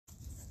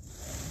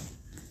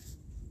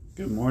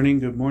Good morning,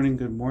 good morning,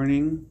 good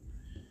morning.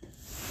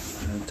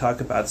 I'm going to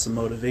talk about some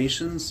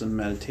motivation, some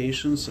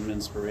meditation, some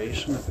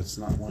inspiration. If it's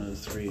not one of the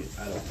three,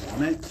 I don't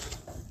want it.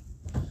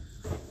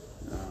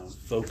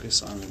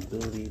 Focus on the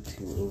ability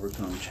to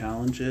overcome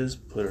challenges,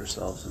 put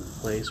ourselves in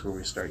a place where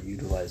we start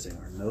utilizing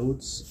our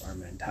notes, our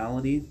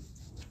mentality.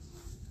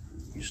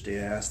 Each day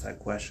I ask that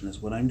question, is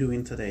what I'm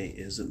doing today,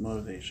 is it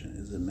motivation?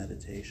 Is it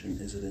meditation?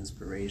 Is it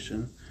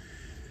inspiration?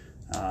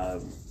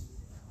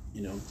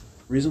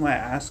 Reason why I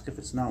ask if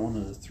it's not one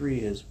of the three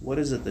is, what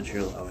is it that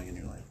you're allowing in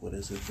your life? What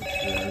is it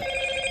that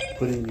you're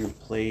putting in your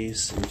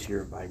place, into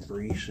your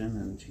vibration,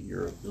 into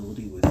your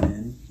ability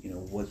within?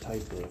 What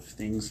type of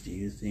things do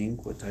you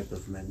think? What type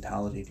of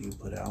mentality do you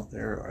put out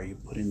there? Are you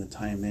putting the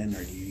time in?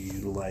 Are you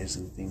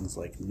utilizing things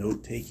like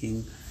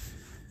note-taking?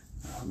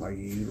 Are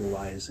you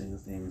utilizing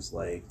things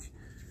like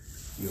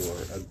your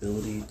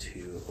ability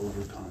to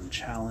overcome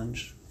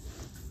challenge?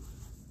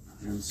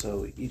 And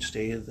so each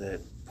day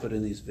that I put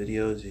in these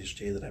videos, each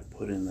day that I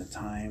put in the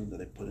time, that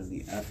I put in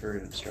the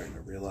effort, I'm starting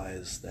to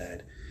realize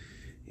that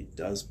it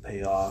does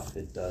pay off.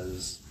 It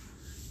does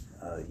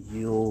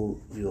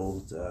yield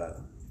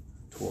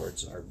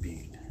towards our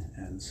being.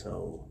 And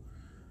so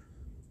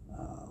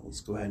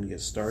let's go ahead and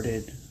get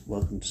started.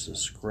 Welcome to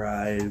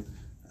subscribe,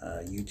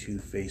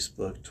 YouTube,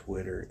 Facebook,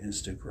 Twitter,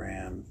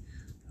 Instagram,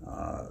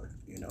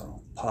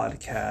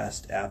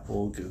 podcast,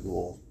 Apple,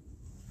 Google.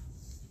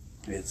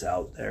 It's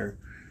out there.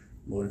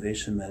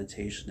 Motivation,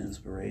 meditation,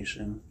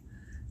 inspiration.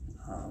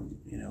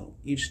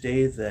 Each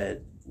day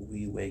that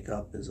we wake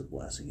up is a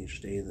blessing. Each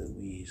day that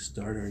we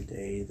start our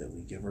day, that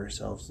we give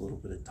ourselves a little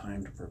bit of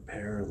time to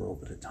prepare, a little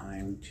bit of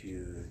time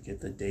to get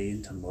the day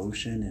into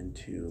motion,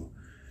 into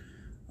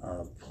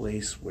a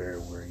place where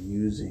we're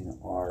using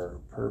our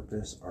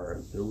purpose, our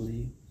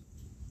ability.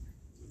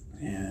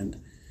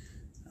 And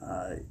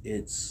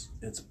it's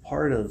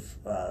part of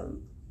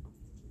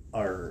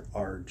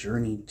our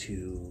journey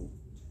to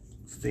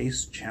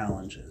face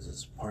challenges.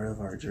 It's part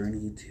of our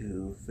journey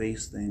to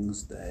face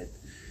things that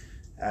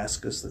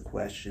ask us the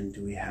question,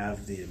 do we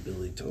have the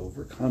ability to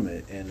overcome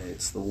it? And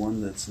it's the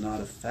one that's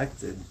not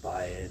affected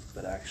by it,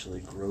 but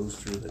actually grows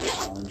through the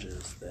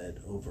challenges that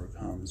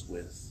overcomes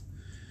with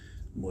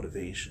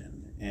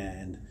motivation.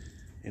 And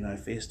I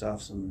faced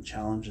off some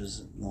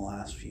challenges in the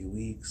last few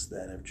weeks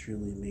that have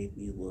truly made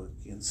me look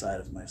inside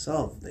of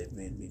myself. They've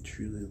made me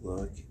truly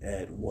look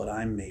at what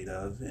I'm made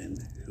of and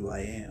who I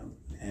am.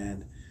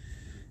 And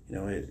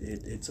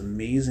it's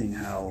amazing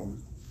how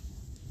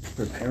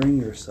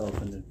preparing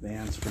yourself in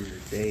advance for your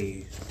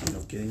day,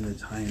 getting the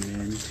time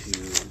in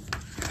to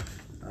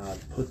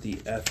put the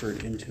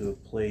effort into a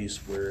place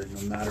where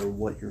no matter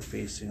what you're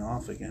facing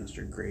off against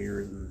or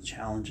greater than the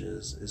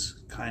challenges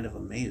is kind of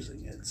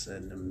amazing. It's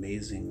an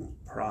amazing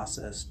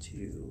process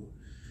to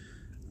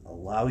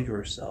allow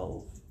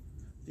yourself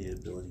the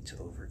ability to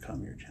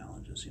overcome your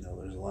challenges.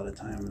 There's a lot of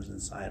times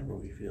inside where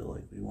we feel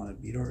like we want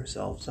to beat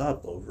ourselves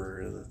up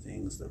over the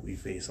things that we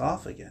face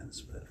off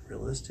against, but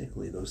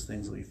realistically, those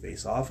things that we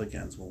face off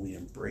against, when we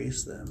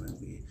embrace them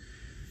and we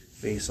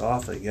face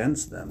off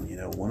against them,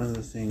 one of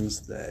the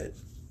things that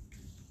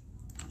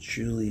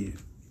truly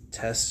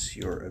tests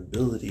your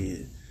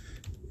ability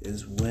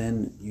is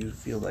when you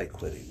feel like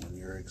quitting, when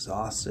you're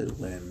exhausted,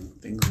 when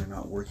things are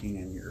not working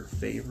in your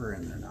favor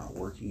and they're not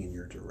working in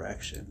your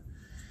direction.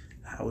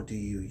 How do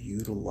you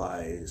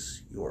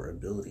utilize your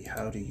ability?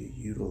 How do you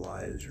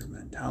utilize your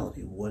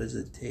mentality? What does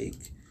it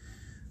take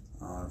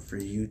for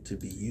you to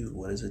be you?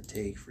 What does it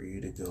take for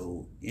you to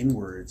go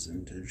inwards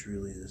and to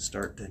truly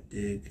start to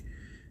dig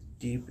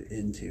deep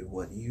into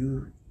what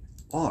you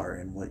are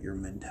and what your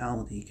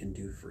mentality can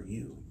do for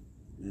you?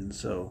 And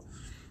so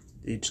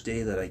each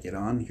day that I get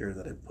on here,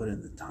 that I put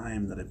in the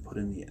time, that I put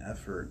in the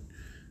effort,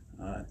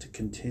 to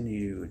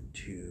continue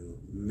to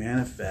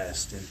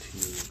manifest and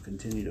to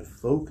continue to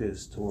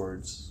focus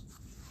towards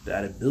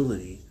that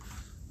ability,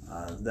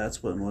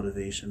 that's what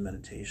motivation,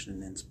 meditation,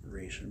 and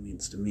inspiration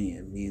means to me.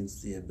 It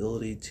means the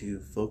ability to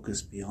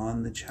focus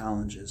beyond the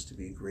challenges, to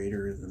be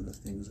greater than the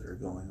things that are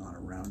going on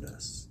around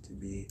us, to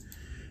be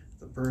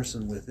the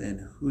person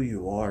within who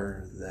you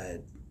are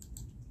that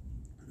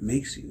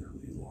makes you who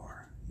you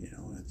are.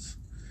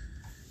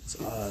 It's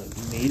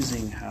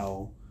amazing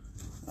how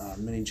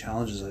many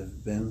challenges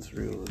I've been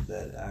through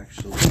that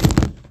actually,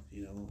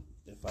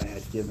 if I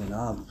had given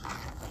up,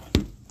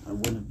 I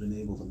wouldn't have been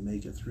able to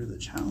make it through the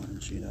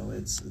challenge.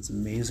 It's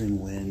amazing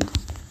when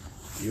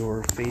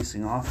you're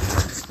facing off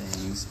against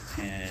things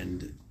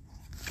and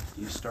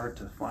you start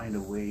to find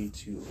a way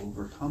to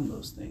overcome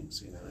those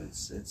things.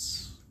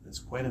 It's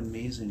quite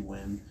amazing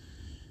when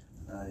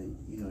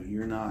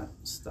you're not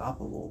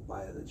stoppable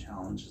by the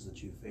challenges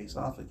that you face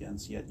off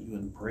against, yet you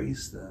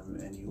embrace them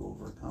and you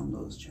overcome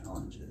those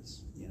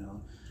challenges.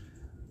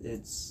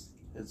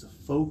 It's a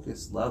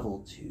focused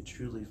level to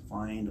truly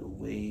find a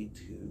way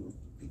to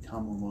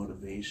become a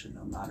motivation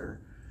no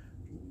matter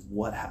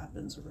what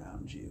happens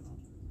around you.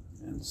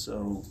 And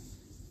so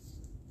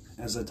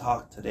as I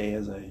talk today,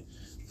 as I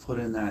put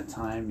in that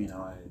time,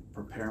 I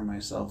prepare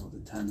myself with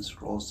the 10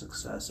 scroll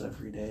success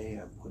every day.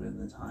 I put in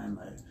the time,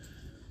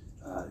 I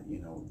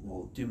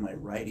will do my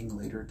writing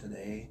later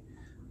today.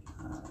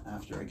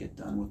 After I get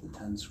done with the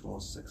 10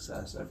 Scrolls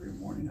Success, every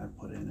morning I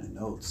put in a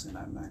notes, and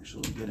I'm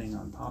actually getting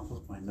on top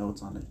of my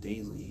notes on a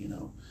daily,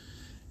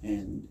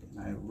 and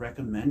I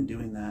recommend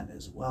doing that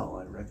as well.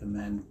 I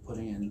recommend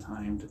putting in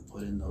time to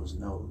put in those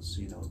notes,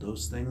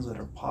 those things that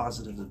are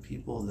positive, the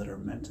people that are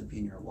meant to be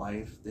in your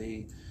life,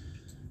 they'll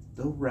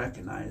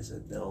recognize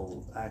it.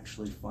 They'll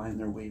actually find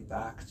their way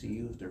back to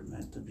you if they're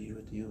meant to be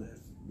with you. If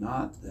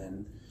not,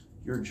 then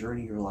your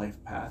journey, your life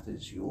path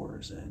is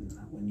yours. And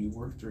when you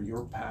work through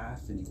your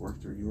path and you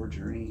work through your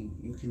journey,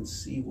 you can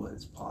see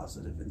what's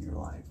positive in your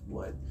life,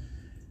 what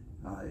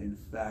in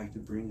fact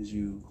brings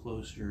you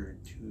closer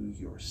to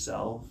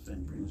yourself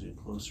and brings you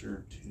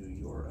closer to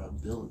your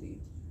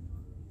ability.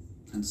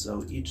 And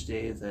so each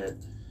day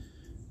that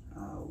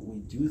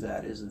we do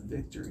that is a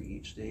victory.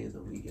 Each day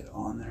that we get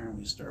on there and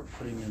we start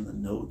putting in the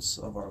notes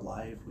of our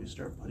life, we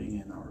start putting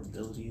in our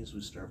abilities, we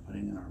start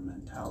putting in our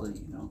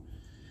mentality.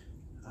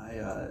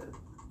 I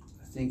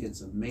think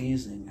it's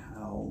amazing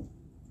how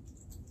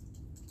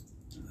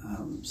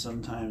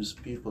sometimes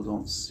people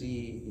don't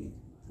see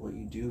what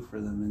you do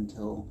for them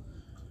until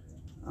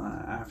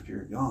after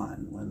you're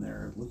gone, when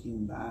they're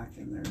looking back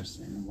and they're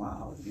saying,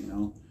 wow,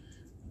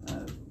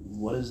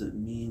 what does it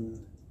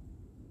mean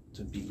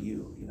to be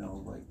you?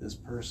 Like, this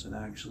person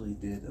actually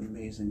did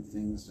amazing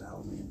things to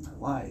help me in my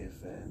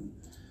life. And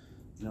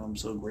I'm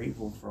so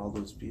grateful for all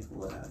those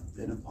people that have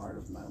been a part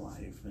of my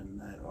life and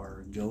that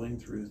are going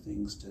through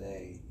things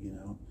today,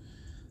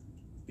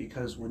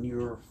 because when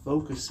you're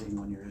focusing,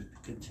 when you're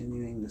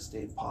continuing to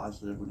stay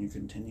positive, when you're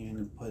continuing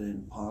to put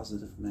in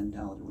positive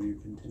mentality, when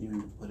you're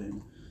continuing to put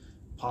in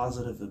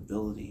positive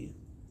ability,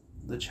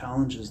 the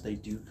challenges, they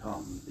do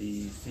come,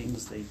 the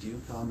things, they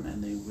do come,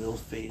 and you will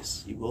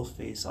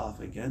face off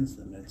against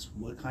them. It's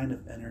what kind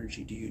of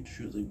energy do you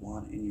truly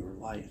want in your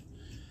life?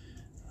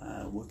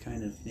 What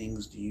kind of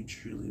things do you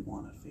truly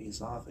want to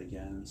face off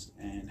against,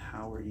 and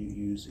how are you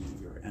using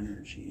your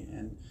energy?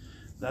 And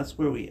that's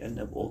where we end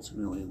up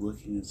ultimately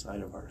looking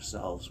inside of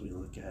ourselves. We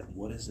look at,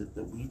 what is it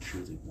that we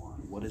truly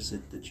want? What is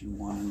it that you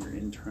want in your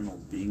internal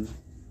being?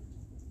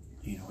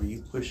 Are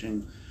you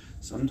pushing?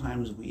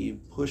 Sometimes we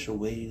push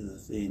away the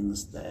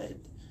things that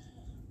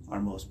are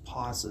most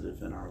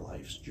positive in our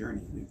life's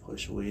journey. We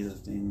push away the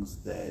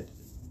things that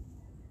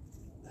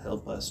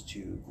help us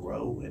to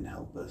grow and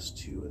help us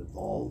to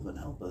evolve and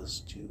help us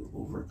to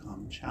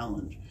overcome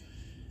challenge.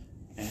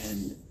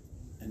 And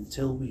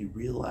until we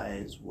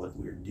realize what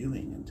we're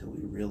doing, until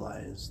we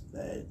realize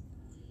that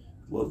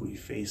what we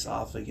face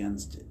off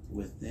against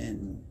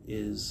within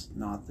is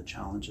not the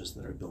challenges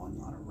that are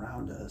going on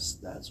around us,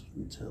 that's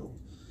until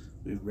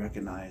we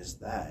recognize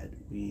that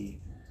we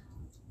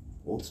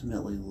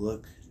ultimately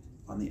look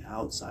on the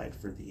outside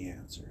for the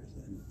answers.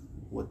 And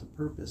what the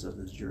purpose of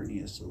this journey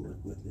is to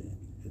look within.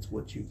 It's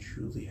what you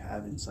truly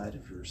have inside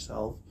of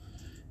yourself,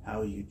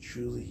 how you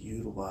truly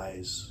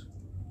utilize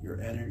your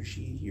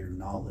energy, your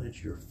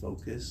knowledge, your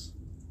focus.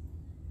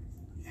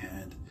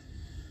 And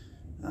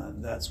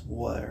that's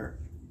where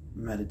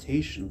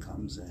meditation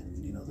comes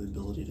in, the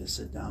ability to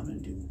sit down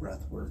and do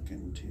breath work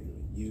and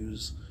to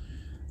use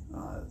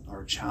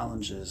our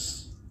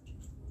challenges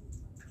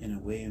in a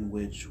way in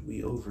which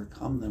we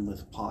overcome them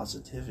with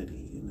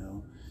positivity.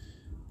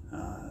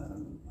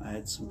 I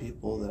had some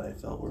people that I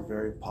felt were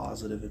very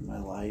positive in my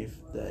life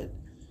that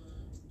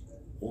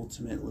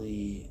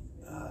ultimately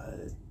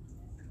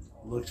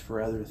looked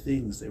for other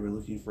things. They were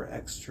looking for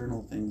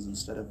external things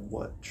instead of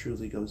what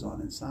truly goes on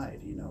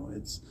inside.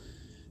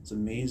 It's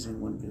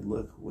amazing when we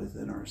look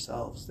within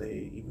ourselves.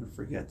 They even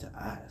forget to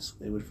ask.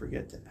 They would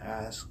forget to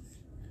ask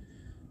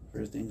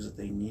for things that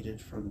they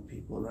needed from the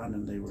people around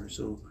them. They were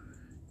so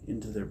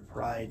into their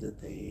pride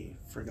that they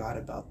forgot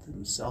about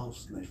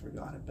themselves, and they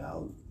forgot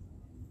about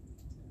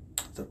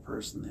the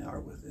person they are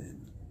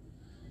within.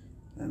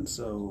 And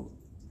so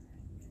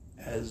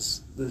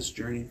as this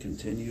journey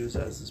continues,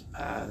 as this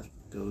path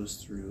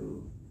goes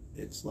through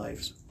its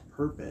life's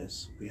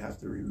purpose, we have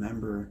to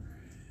remember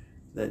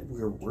that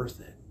we're worth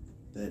it,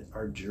 that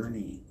our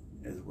journey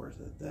is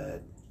worth it,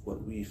 that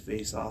what we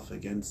face off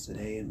against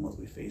today and what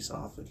we face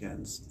off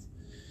against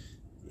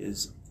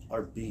is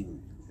our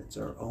being. It's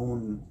our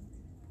own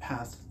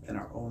path and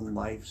our own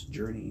life's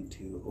journey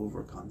to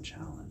overcome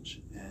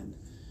challenge. And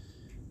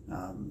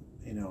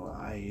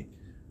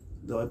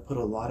though I put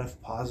a lot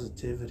of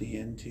positivity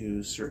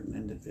into certain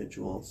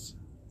individuals,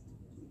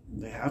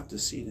 they have to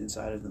see it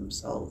inside of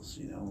themselves.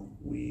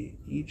 We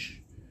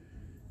each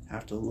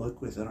have to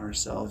look within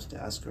ourselves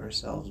to ask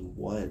ourselves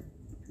what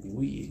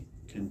we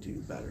can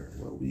do better,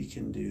 what we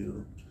can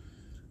do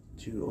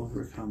to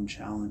overcome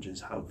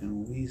challenges. How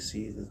can we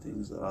see the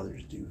things that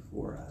others do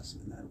for us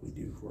and that we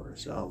do for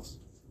ourselves?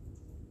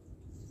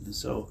 And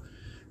so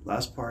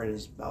last part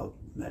is about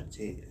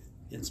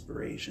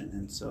inspiration.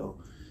 And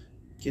so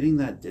getting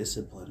that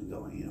discipline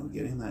going,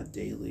 getting that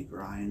daily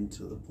grind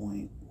to the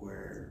point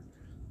where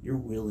you're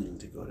willing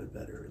to go to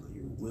bed early,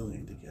 you're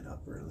willing to get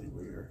up early,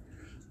 where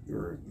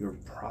your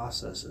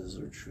processes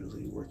are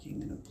truly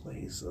working in a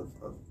place of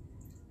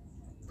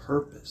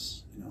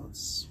purpose.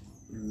 It's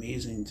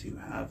amazing to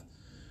have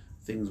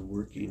things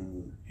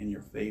working in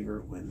your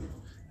favor when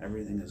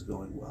everything is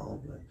going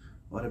well, but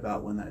what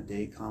about when that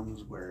day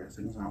comes where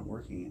things aren't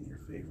working in your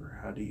favor?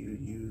 How do you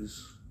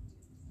use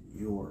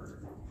your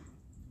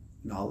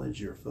knowledge,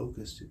 your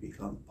focus to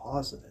become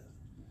positive?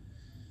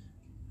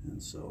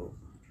 And so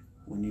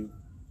when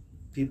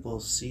people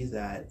see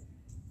that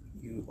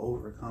you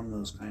overcome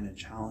those kind of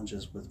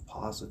challenges with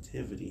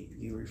positivity,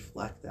 you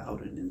reflect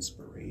out an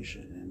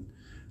inspiration. And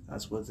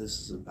that's what this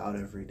is about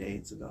every day.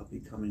 It's about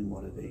becoming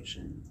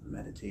motivation,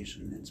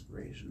 meditation, and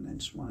inspiration. I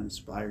just want to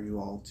inspire you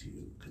all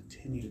to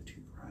continue to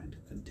grind,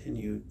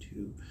 continue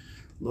to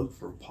look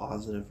for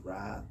positive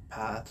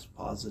paths,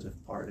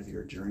 positive part of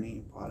your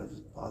journey,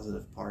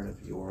 positive part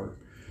of your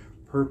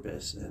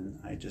purpose. And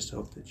I just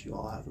hope that you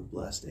all have a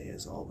blessed day.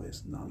 As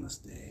always,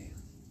 namaste.